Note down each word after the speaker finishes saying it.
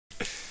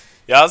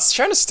Yeah, I was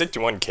trying to stick to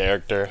one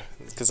character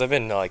because I've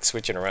been like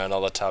switching around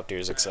all the top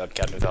tiers except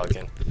Captain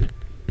Falcon.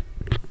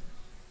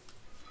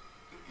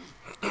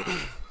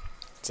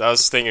 So I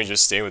was thinking of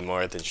just staying with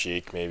Marth and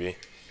Sheik maybe.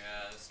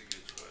 Yeah, that's a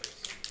good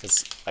choice.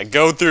 'Cause I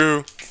go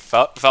through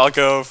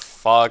Falco,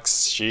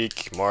 Fox,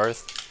 Sheik,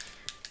 Marth.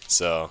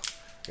 So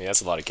I mean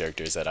that's a lot of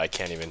characters that I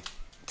can't even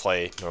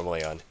play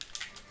normally on.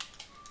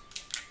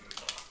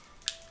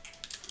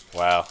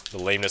 Wow, the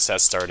lameness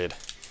has started.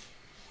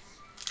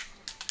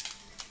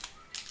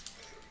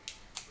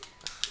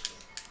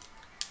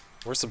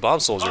 Where's the bomb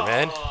soldier,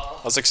 man?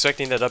 I was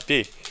expecting that up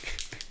B.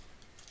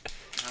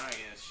 Not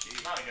against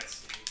Sheik. Not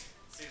against Sheik.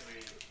 It's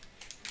usually.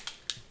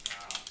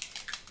 Wow.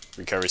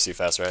 Recovers too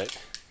fast, right?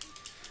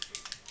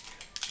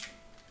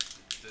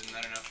 Isn't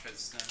that enough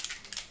hits then?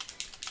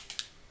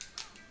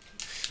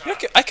 You know,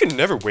 I could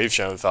never wave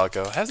shine with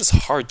Falco. I have this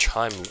hard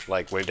time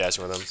like wave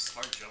dashing with him. It's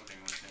hard jumping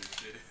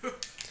with him too.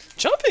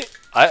 Jumping?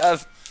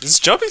 I've this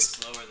jumping?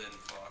 Slower than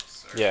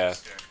Fox or Yeah.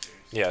 most characters.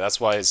 Yeah, that's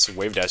why his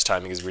wave dash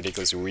timing is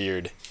ridiculously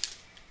weird.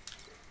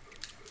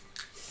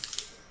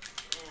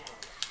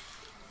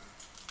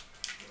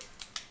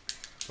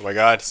 Oh my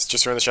god, it's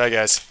just around the Shy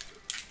Guys.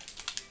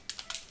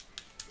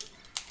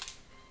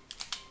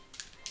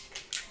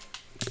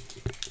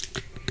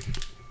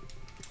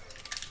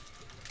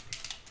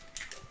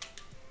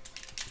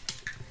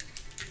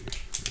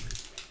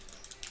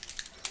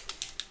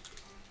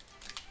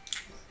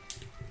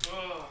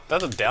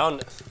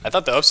 I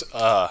thought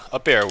the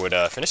up air would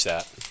finish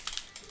that.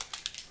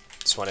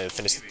 Just wanted to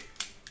finish. Maybe.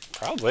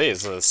 Probably,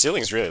 the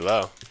ceiling's really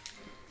low.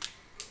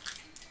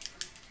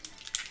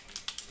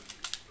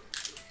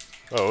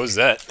 Oh, what was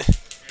that?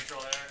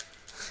 Neutral there.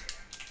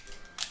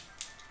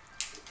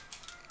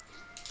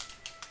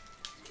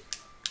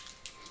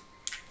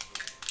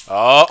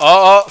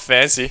 Oh,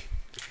 fancy.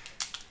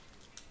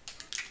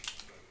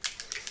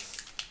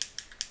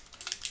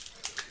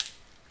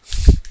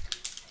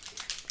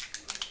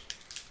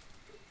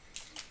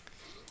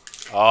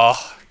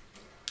 Oh.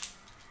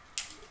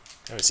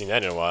 Haven't seen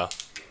that in a while.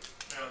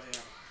 Oh,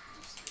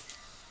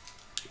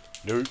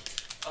 No,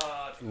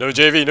 damn. no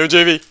JV, no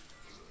JV.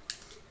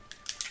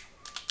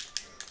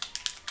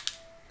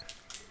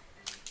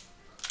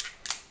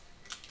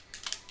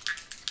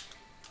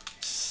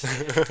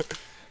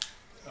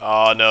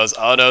 Oh no, it's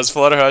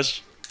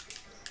Flutterhush.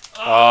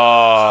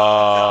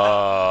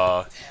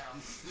 Oh.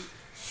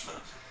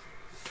 Damn.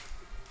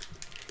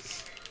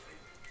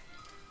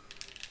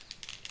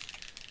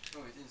 Oh,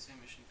 we didn't say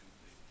mission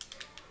complete.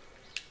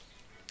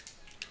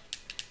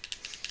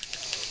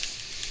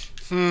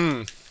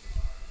 Hmm.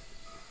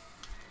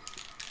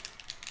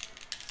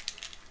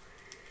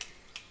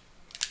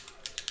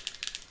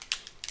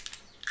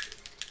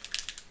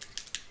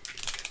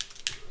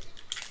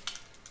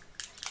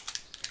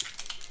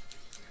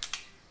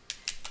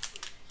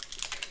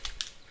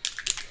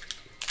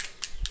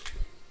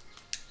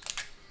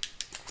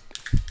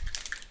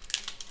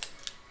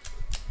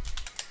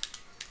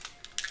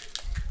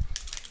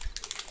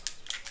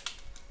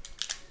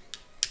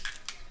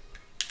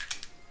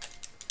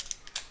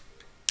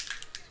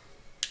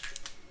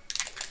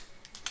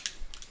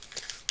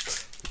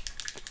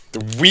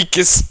 The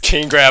weakest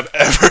chain grab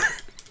ever.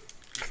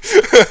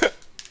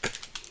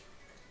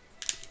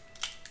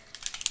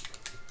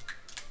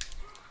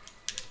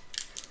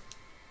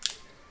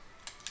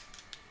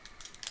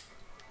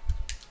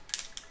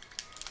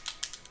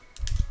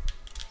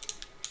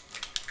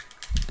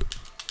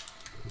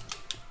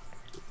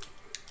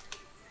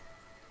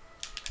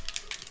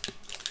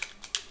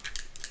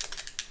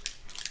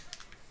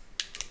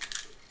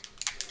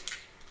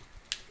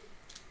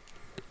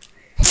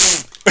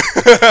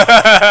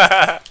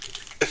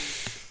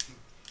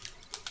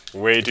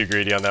 Way too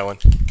greedy on that one.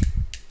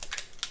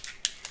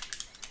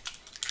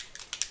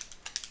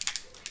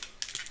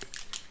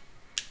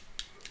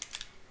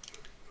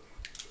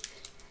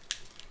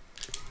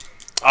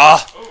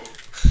 Ah! Oh.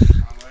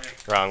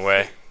 Wrong way. Wrong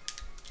way.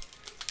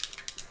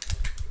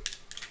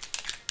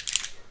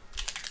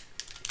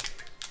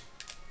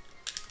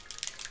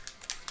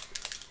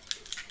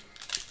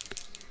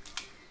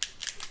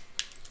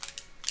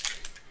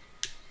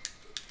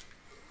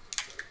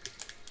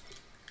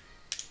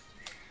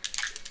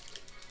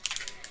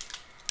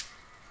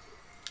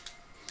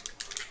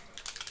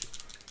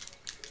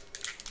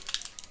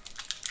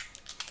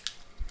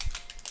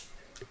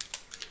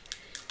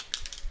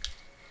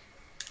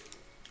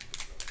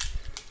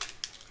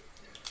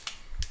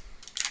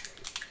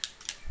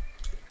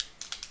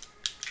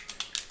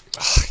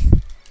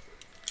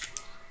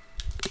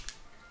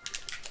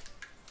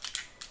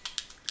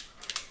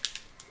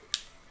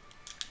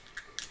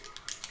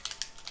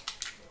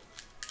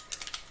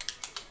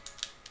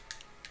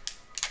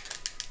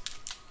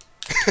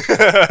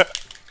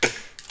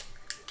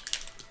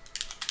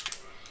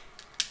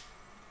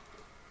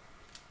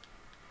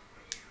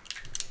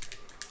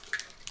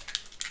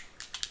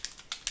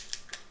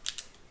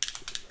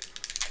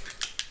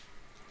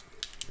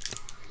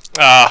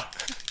 Ah.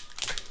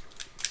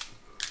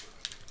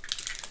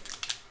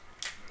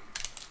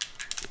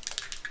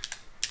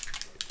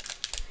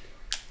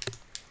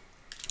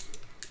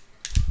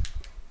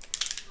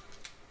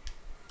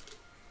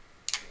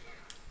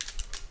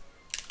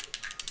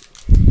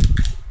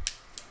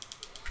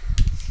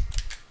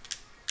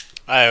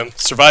 I am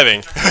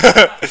surviving.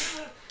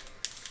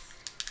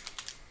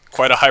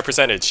 Quite a high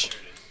percentage.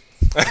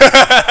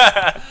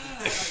 Yeah,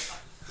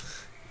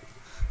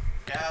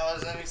 I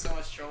was having so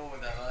much trouble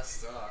with that last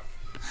stock.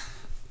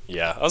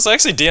 Yeah, I was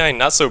actually DIing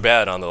not so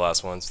bad on the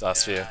last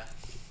few. Yeah.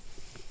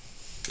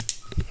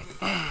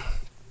 That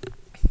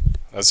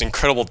was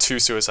incredible 2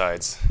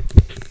 suicides.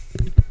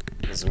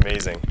 It was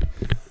amazing.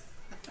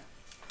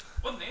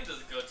 What name does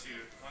it go to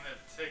when it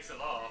takes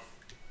it off?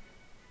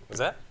 Was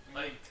that?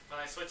 Like when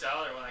I switch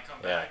out or when I come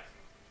Yeah. back?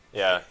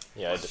 Yeah,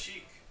 yeah. I What's did.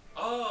 Sheik?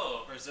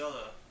 Oh! Or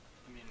Zelda?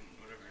 I mean,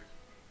 whatever.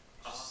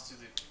 Just do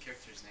the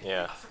character's name.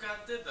 Yeah. I forgot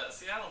I did that.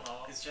 See, I don't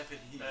know. It's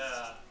Japanese.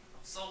 Yeah. I'm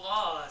so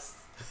lost.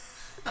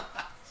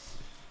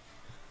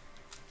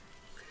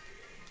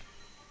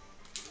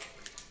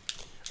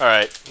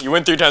 Alright, you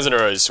win 3 times in a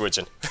row, you're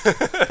switching.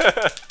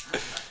 Let's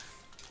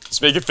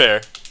make it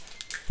fair.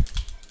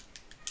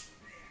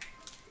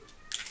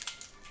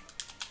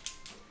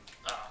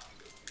 Ah.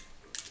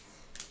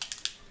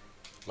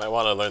 Might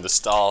want to learn the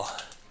stall.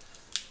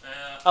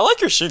 Yeah. I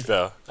like your Sheik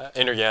though,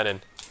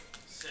 Ganon.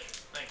 Shit.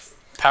 Thanks.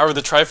 Power of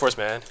the Triforce,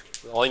 man.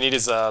 All you need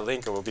is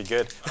Link and we'll be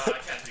good. I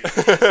can't do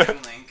that.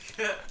 Young Link.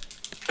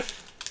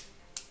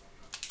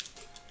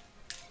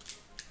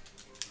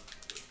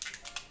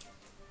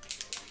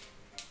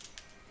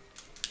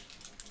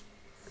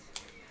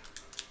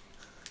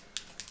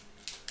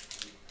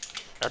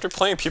 After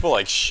playing people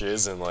like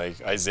Shiz and like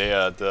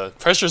Isaiah, the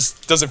pressure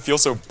doesn't feel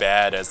so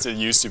bad as it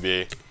used to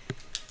be.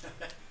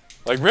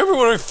 Like, remember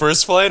when we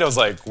first played? I was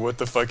like, what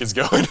the fuck is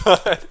going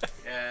on?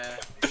 Yeah.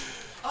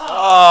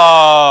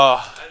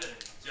 Oh. I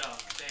didn't jump.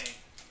 Dang.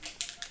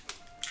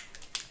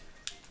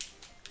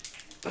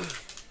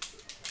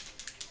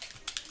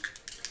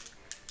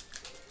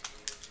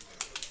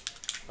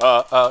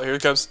 Here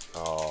it comes.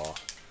 Oh.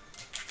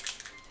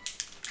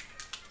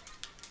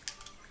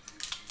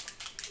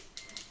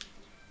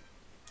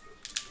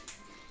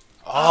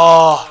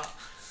 Oh.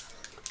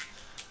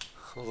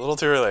 A little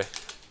too early.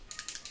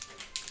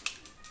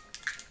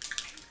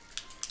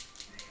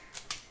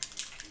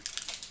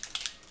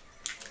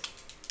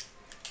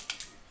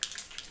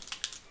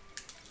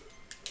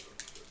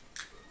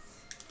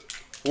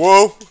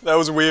 Whoa, that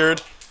was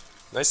weird.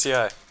 Nice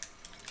CI.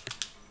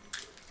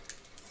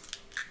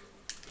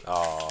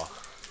 Aw.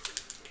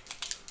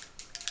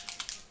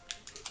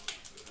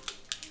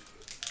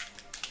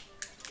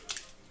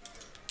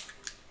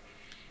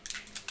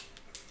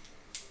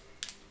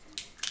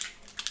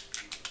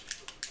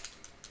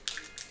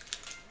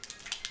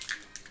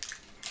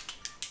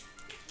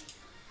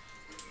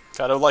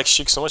 God, I would like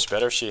Sheik so much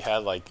better if she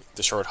had like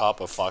the short hop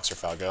of Fox or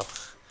Falco.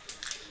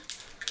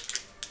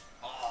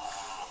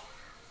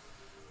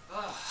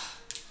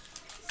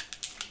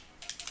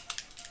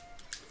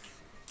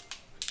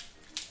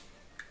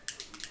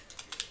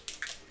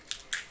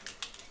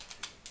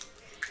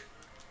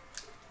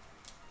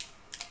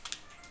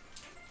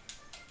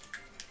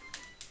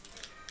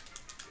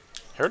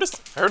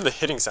 I heard the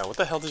hitting sound. What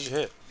the hell did you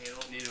hit?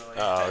 Needle.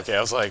 Oh, okay.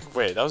 I was like,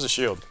 wait, that was a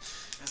shield. I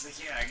was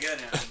like, yeah, I got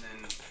him, and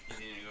then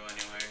he didn't go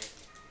anywhere.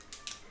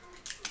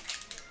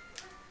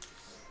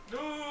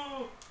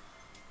 No!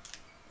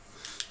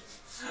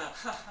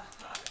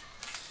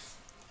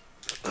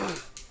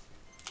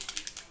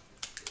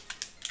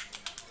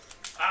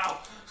 Ow!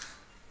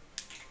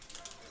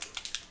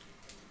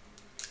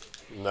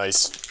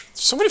 Nice.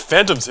 So many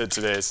phantoms hit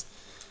today's.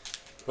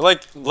 We're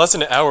like less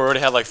than an hour. We already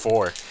had like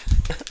 4.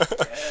 Yeah.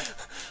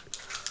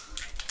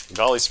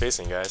 Golly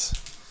spacing, guys.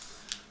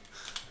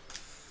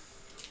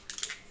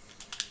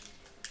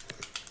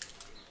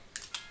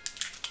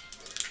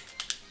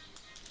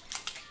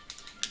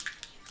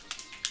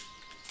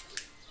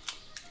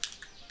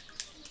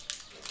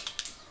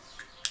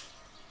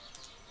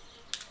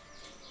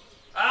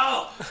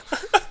 Ow!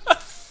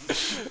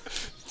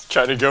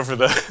 Trying to go for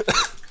the.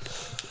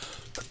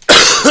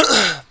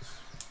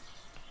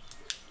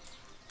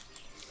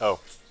 Oh.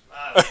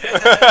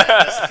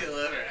 Best kill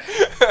ever.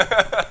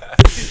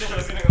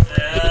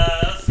 Yeah, I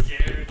was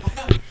scared.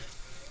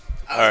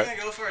 I was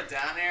gonna go for a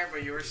down air,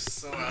 but you were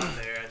so out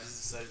there, I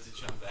just decided to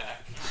jump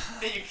back.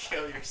 You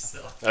kill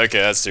yourself. Okay,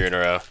 that's 3 in a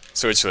row.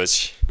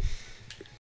 Switch.